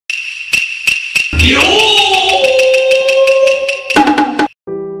Hey,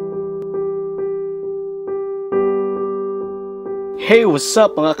 what's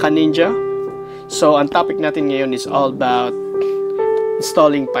up mga ka-ninja? So, ang topic natin ngayon is all about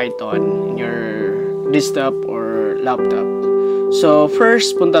installing Python in your desktop or laptop. So,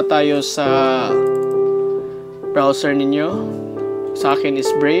 first, punta tayo sa browser ninyo. Sa akin is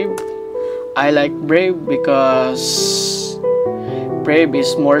Brave. I like Brave because Brave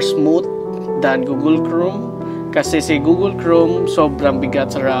is more smooth than Google Chrome. Kasi si Google Chrome, sobrang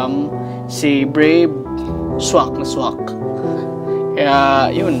bigat sa RAM. Si Brave, swak na swak.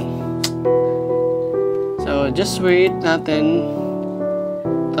 Kaya, yun. So, just wait natin.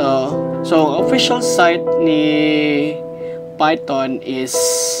 So, official site ni Python is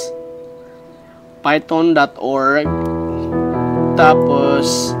python.org.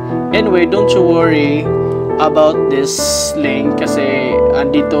 Tapos, anyway, don't you worry about this link kasi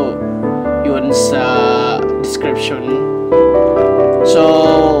andito yun sa description. So,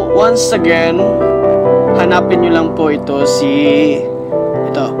 once again, hanapin nyo lang po ito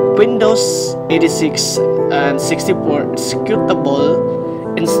Windows 86 and 64 executable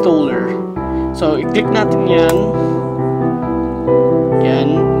installer. So, i-click natin yan,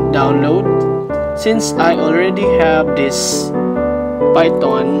 download. Since I already have this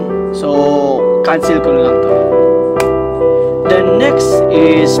Python, so cancel ko na lang to. Then next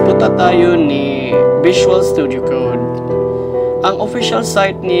is punta tayo ni Visual Studio Code. Ang official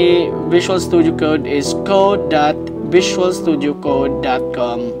site ni Visual Studio Code is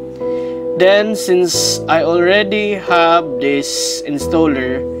code.visualstudiocode.com. Then, since I already have this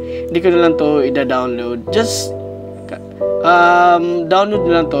installer, hindi ko na lang to i-download. Just download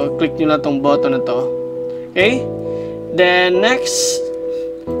nyo lang to. Click nyo lang tong button na to. Okay? Then, next,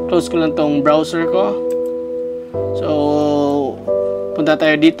 close ko lang tong browser ko. So, punta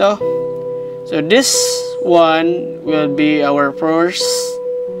tayo dito. So, this one will be our first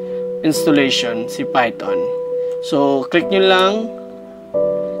installation, si Python. So, click nyo lang.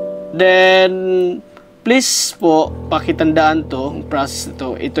 Then, please po, pakitandaan to, ang process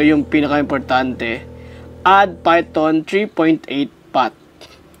ito. Ito yung pinaka-importante. Add Python 3.8 path.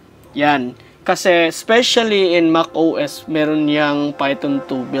 Yan. Kasi, especially in Mac OS, meron yang Python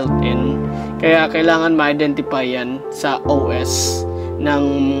 2 built-in. Kaya, kailangan ma-identify yan sa OS ng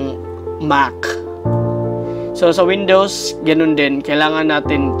Mac. So, sa Windows, ganun din. Kailangan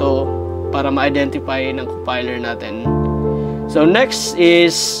natin to para ma-identify ng compiler natin. So, next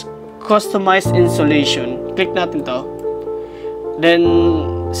is customized installation. Click natin to. Then,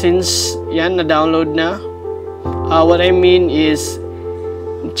 since yan, na-download na, what I mean is,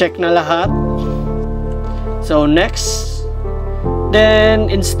 check na lahat. So, next. Then,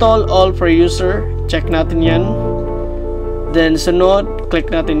 install all for user. Check natin yan. Then, sunod,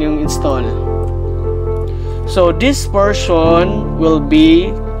 click natin yung install. So, this version will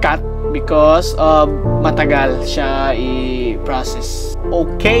be cut because of matagal siya i-process.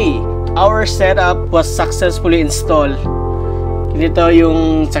 Okay, our setup was successfully installed. Ito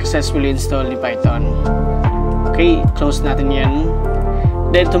yung successfully installed ni Python. Okay, close natin yan.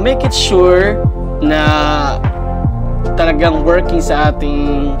 Then to make it sure na talagang working sa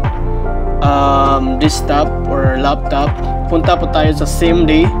ating desktop or laptop, punta po tayo sa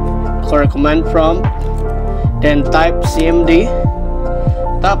cmd or command prompt. Then type cmd.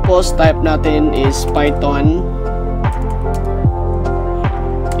 Tapos type natin is Python.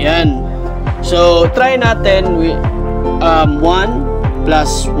 Yan. So try natin with 1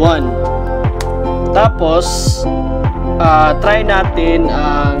 plus 1. Tapos try natin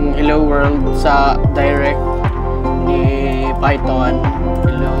ang hello world sa direct ni Python.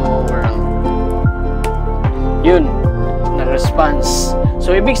 Hello world. Yun. Nag-response.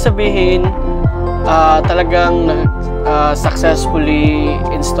 So ibig sabihin talagang successfully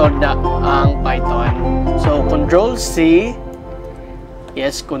installed na ang Python. So, Control-C.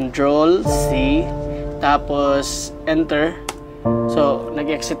 Yes, Control-C. Tapos, Enter. So,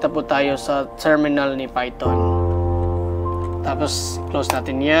 nag-exit na po tayo sa terminal ni Python. Tapos, close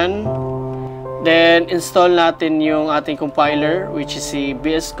natin yan. Then, install natin yung ating compiler, which is si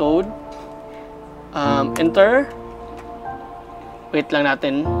VS Code. Enter. Wait lang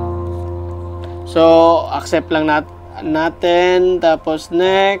natin. So, accept lang natin. Tapos,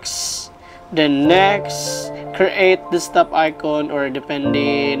 next. Then, next. Create desktop icon or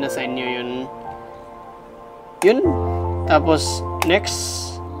depende na sa inyo yun. Yun. Tapos,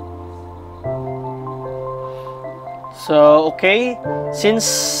 next. So, okay.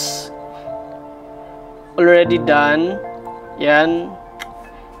 Since already done, yan.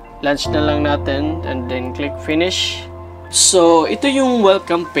 Launch na lang natin. And then, click finish. So, ito yung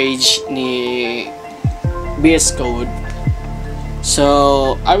welcome page ni VS Code.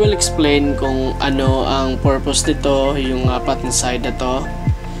 So, I will explain kung ano ang purpose nito, yung apat na side na to.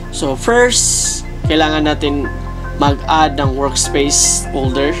 So, first, kailangan natin mag-add ng workspace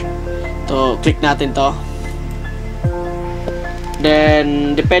folder. So, click natin to.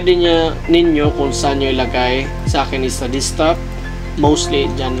 Then, depende ninyo kung saan nyo ilagay. Sa akin is sa desktop.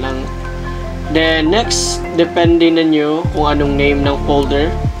 Mostly, dyan lang. Then, next, depende ninyo kung anong name ng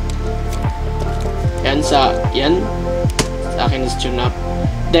folder. Yan. Sa akin is tune up.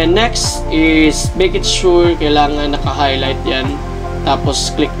 Then, next is make it sure kailangan naka-highlight yan.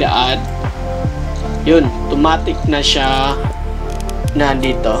 Tapos, click the add. Yun, automatic na siya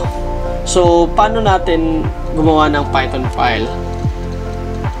nandito. So, paano natin gumawa ng Python file?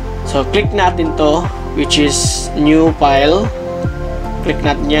 So, click natin to, which is new file. Click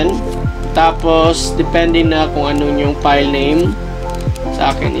natin yan. Tapos, depende na kung ano yung file name.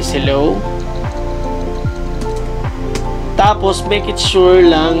 Sa akin is hello. Tapos, make it sure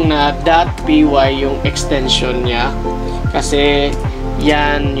lang na .py yung extension niya. Kasi,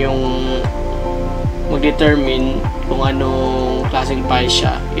 yan yung mag-determine kung anong klaseng file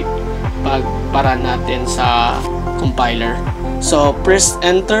siya para natin sa compiler. So, press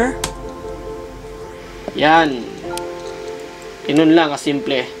enter. Yan. Ganun lang,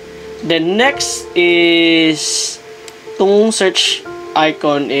 kasimple. Then, next is itong search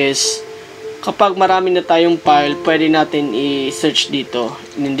icon is kapag marami na tayong file, pwede natin i-search dito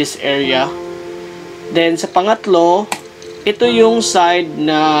in this area. Then, sa pangatlo, ito yung side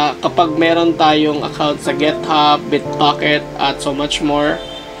na kapag meron tayong account sa GitHub, Bitbucket, at so much more,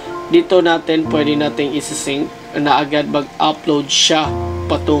 dito natin pwede nating isi-sync na agad mag-upload siya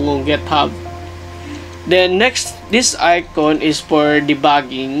patungong GitHub. Then next, this icon is for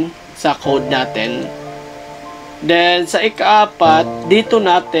debugging sa code natin. Then sa ika-apat, dito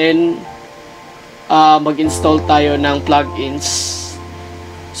natin mag-install tayo ng plugins.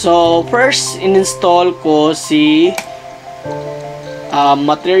 So first, in-install ko si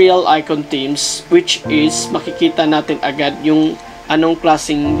material icon themes, which is makikita natin agad yung anong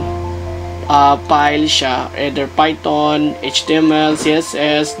klaseng file siya, either Python, HTML,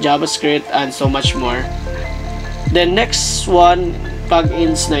 CSS, JavaScript, and so much more. The next one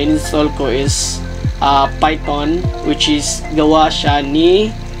plugins na install ko is Python, which is gawa siya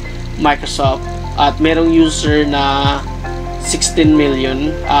ni Microsoft at merong user na 16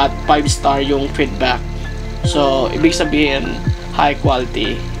 million at 5-star yung feedback. So, ibig sabihin high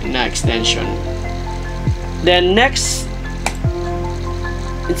quality na extension. Then next,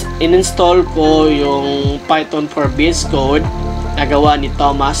 in-install ko yung Python for VS Code na gawa ni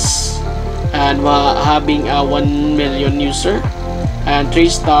Thomas and having a 1 million user and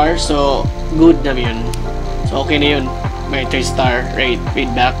 3-star, so good na yun. So okay na yun, may 3-star rate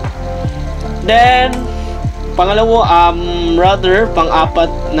feedback. Then pang-apat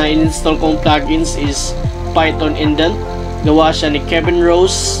na in-install kong plugins is Python Indent. Gawa siya ni Kevin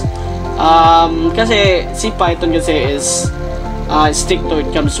Rose. Kasi si Python kasi is stick to it,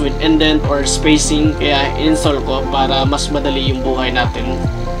 comes with indent or spacing, kaya install ko para mas madali yung buhay natin.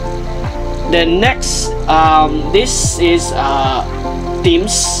 Then next, this is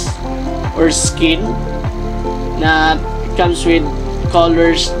themes or skin na comes with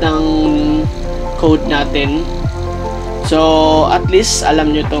colors ng code natin. So at least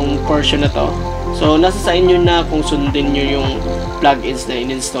alam nyo tong portion na to. So nasa sa inyo na kung sundin nyo yung plugins na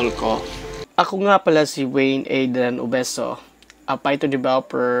in-install ko. Ako nga pala si Wayne Aidan Obeso, a Python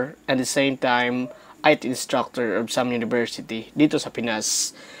developer and at the same time IT instructor of some university dito sa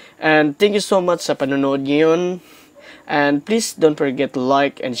Pinas. And thank you so much sa panonood ngayon. And please don't forget to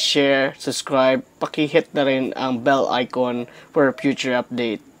like and share, subscribe, paki-hit na rin ang bell icon for future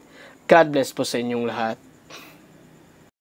update. God bless po sa inyong lahat.